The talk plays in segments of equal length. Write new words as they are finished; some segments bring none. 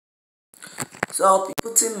So I'll be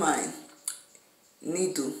putting my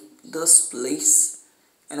needle this place,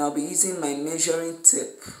 and I'll be using my measuring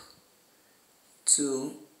tape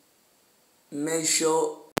to measure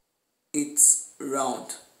it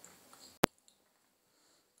round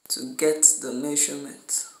to get the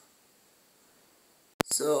measurement.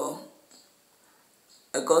 So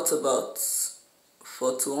I got about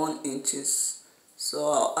 41 inches, so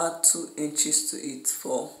I'll add 2 inches to it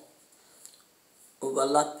for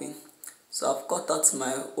overlapping. So I've cut out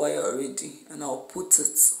my wire already, and I'll put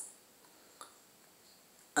it,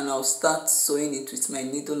 and I'll start sewing it with my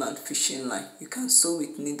needle and fishing line. You can sew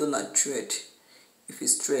with needle and thread if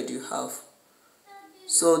it's thread you have.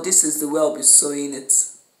 So this is the way I'll be sewing it.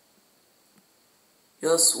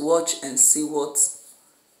 Just watch and see what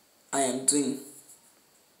I am doing.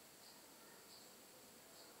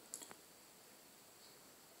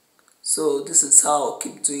 So this is how I'll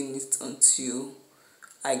keep doing it until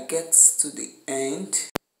I get to the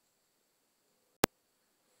end.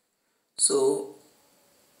 So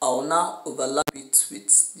I'll now overlap it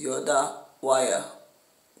with the other wire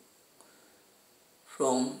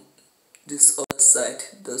from this other side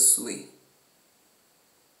this way.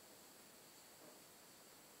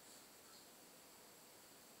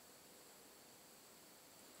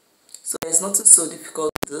 So there's nothing so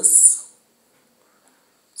difficult with this.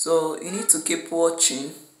 So you need to keep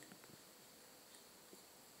watching,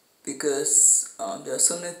 because there are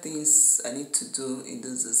so many things I need to do in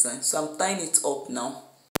this design. So I'm tying it up now.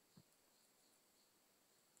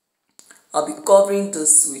 I'll be covering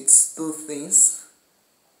this with 2 things,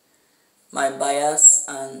 my bias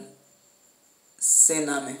and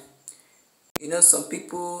cinnamon. You know, some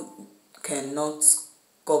people cannot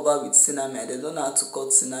cover with cinnamon, they don't know how to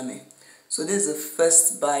cut cinnamon. So this is the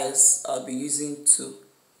first bias I'll be using to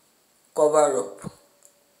cover up.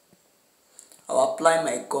 I'll apply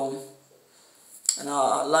my gum and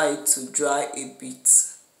I'll allow it to dry a bit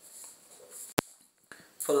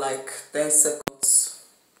for like 10 seconds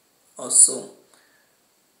or so.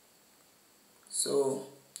 So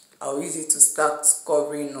I'll use it to start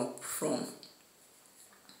covering up from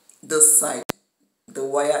this side, the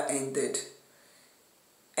wire ended.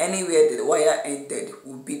 Anywhere the wire ended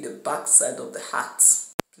will be the back side of the hat.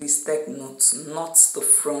 Please take note, not the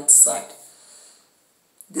front side.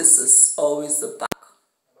 This is always the back.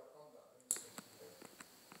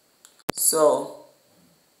 So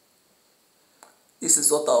this is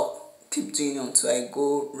what I'll keep doing until I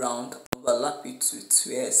go round, overlap it with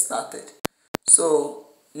where I started. So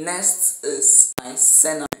next is my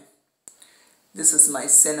cinnamon. This is my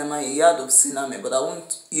cinnamon, a yard of cinnamon, but I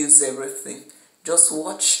won't use everything. Just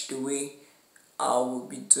watch the way I will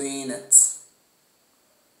be doing it.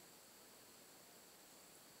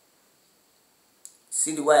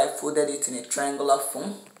 See the way I folded it in a triangular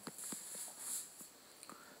form?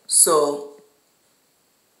 So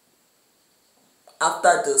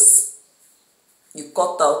after this, you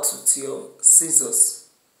cut out with your scissors.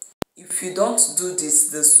 If you don't do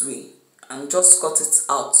this way and just cut it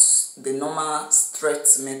out the normal straight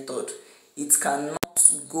method, it cannot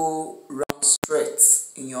go round straight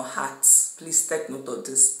in your hat. Please take note of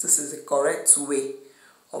this. This is the correct way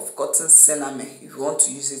of cutting cinnamon if you want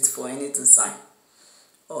to use it for any design,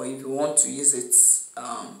 or if you want to use it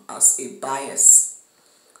as a bias.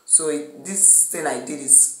 So this thing I did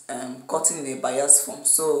is cutting in a bias form.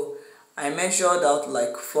 So I measured out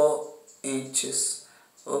like 4 inches.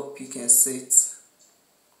 Hope you can see it.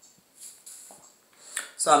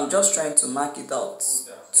 So I'm just trying to mark it out.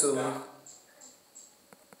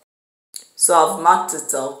 So I've marked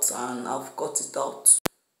it out and I've cut it out.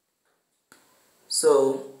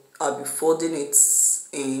 So I'll be folding it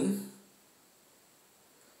in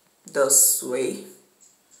this way.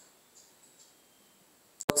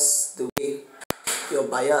 That's the way your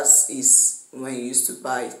bias is when you used to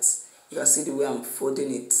buy it. You can see the way I'm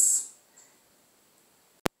folding it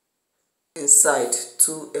inside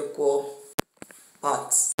 2 equal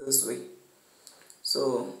parts this way.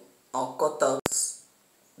 So I'll cut out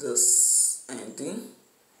this ending.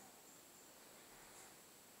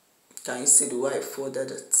 Can you see the way I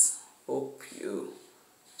folded it? Hope you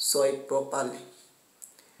saw it properly.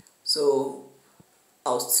 So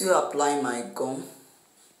I'll still apply my gum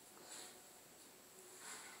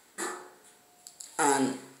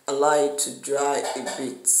and allow it to dry a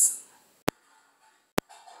bit.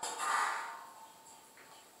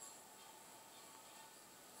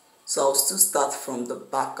 So I'll still start from the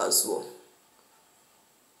back as well.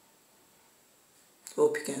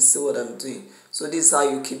 Hope you can see what I'm doing. So this is how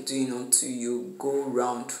you keep doing until you go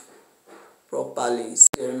round properly. See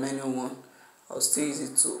the remaining one, I'll still use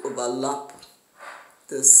it to overlap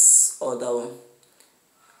this other one.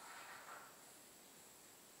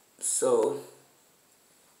 So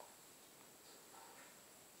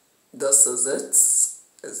this is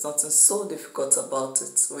it. There's nothing so difficult about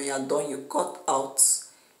it. When you're done, you cut out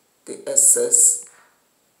the excess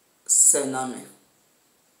cinnamon.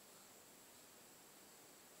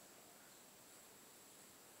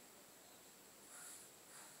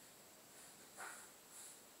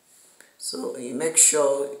 So you make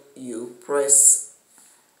sure you press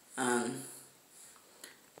and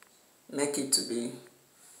make it to be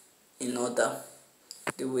in order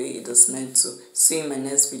the way it is meant to. See you in my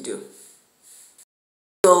next video.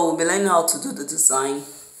 So we'll be learning how to do the design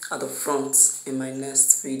at the front in my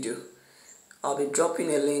next video. I'll be dropping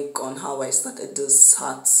a link on how I started this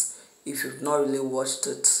hat if you've not really watched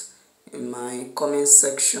it in my comment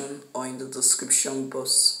section or in the description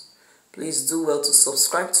box. Please do well to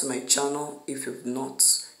subscribe to my channel if you've not,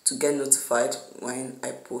 to get notified when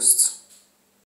I post.